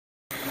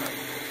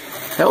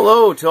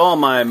Hello to all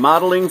my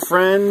modeling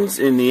friends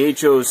in the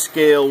HO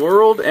scale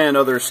world and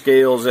other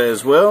scales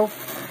as well.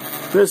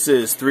 This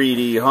is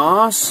 3D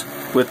Hoss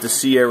with the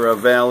Sierra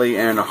Valley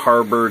and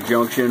Harbor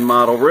Junction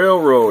Model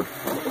Railroad.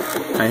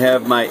 I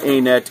have my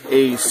ANET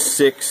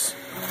A6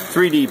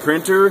 3D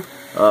printer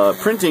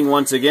printing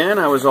once again.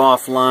 I was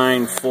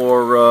offline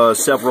for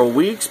several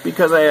weeks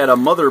because I had a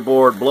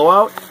motherboard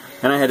blowout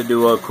and I had to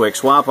do a quick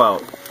swap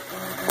out.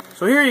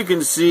 So here you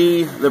can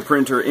see the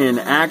printer in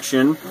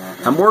action.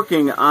 I'm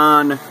working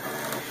on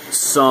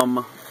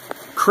some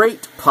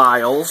crate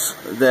piles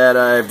that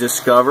I've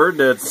discovered.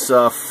 It's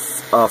a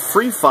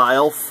free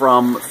file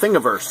from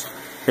Thingiverse.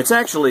 It's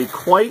actually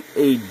quite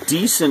a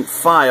decent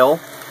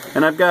file,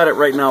 and I've got it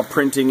right now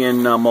printing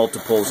in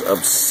multiples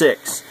of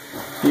 6.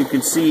 You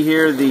can see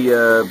here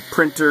the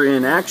printer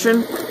in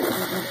action,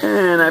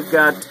 and I've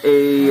got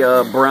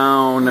a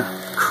brown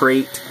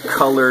crate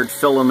colored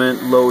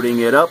filament loading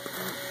it up,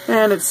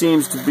 and it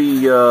seems to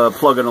be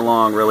plugging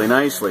along really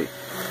nicely.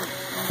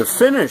 The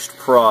finished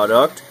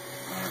product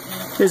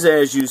is,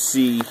 as you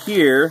see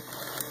here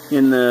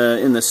in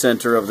the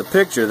center of the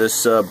picture,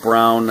 this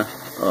brown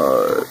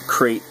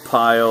crate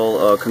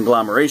pile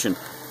conglomeration.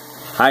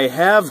 I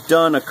have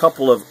done a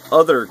couple of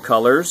other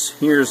colors.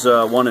 Here's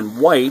one in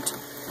white,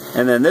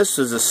 and then this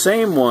is the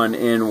same one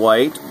in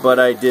white, but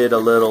I did a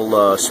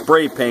little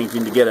spray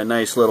painting to get a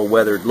nice little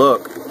weathered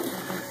look.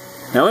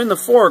 Now in the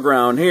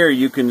foreground here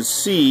you can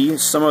see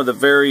some of the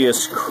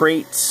various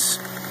crates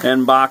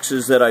and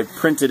boxes that I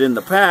printed in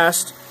the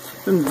past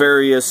in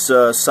various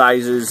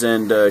sizes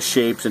and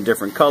shapes and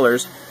different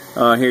colors.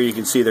 Here you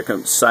can see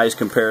the size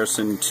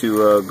comparison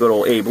to good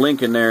old Abe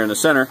Lincoln there in the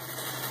center.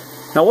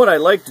 Now what I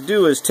like to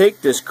do is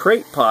take this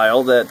crate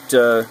pile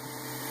that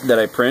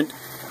I print,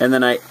 and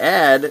then I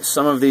add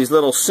some of these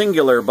little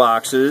singular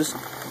boxes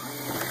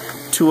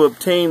to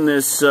obtain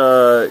this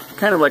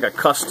kind of like a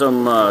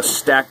custom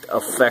stacked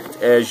effect,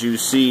 as you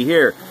see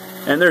here.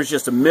 And there's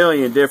just a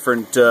million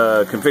different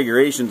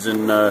configurations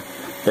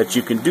that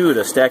you can do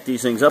to stack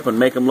these things up and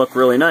make them look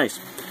really nice.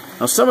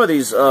 Now some of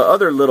these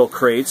other little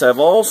crates I've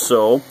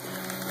also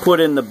put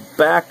in the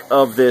back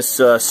of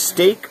this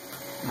stake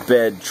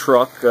bed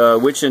truck,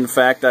 which in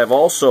fact I've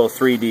also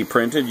 3D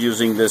printed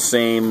using the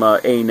same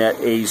ANET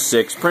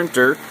A6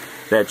 printer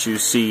that you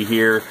see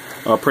here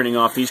printing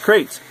off these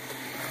crates.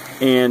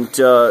 And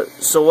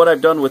so what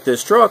I've done with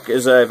this truck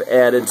is I've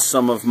added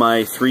some of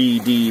my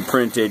 3D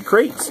printed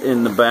crates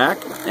in the back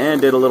and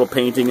did a little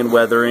painting and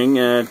weathering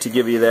to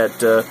give you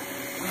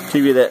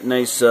that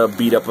nice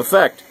beat up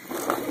effect.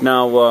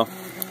 Now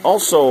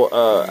also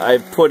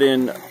I've put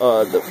in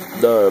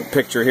the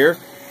picture here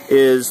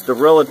is the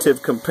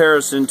relative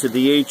comparison to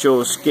the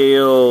HO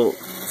scale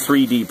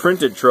 3D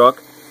printed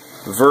truck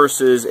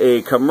versus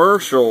a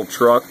commercial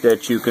truck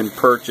that you can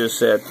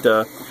purchase at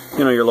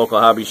your local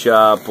hobby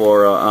shop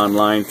or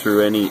online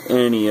through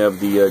any of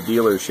the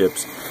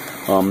dealerships.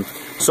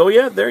 So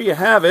yeah, there you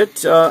have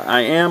it.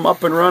 I am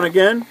up and run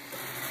again,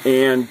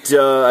 and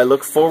I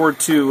look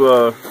forward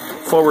to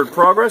forward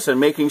progress and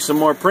making some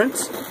more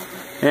prints.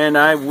 And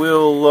I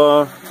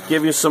will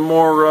give you some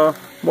more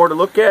to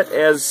look at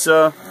as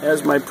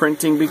my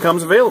printing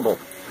becomes available.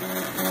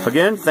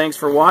 Again, thanks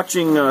for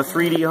watching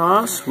 3D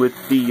Hoss with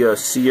the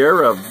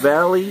Sierra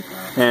Valley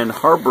and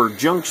Harbor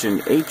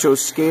Junction HO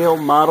Scale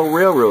Model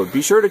Railroad.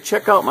 Be sure to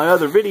check out my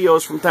other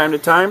videos from time to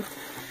time.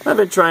 I've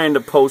been trying to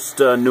post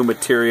new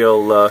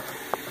material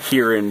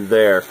here and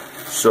there.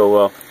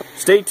 So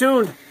stay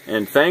tuned,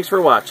 and thanks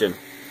for watching.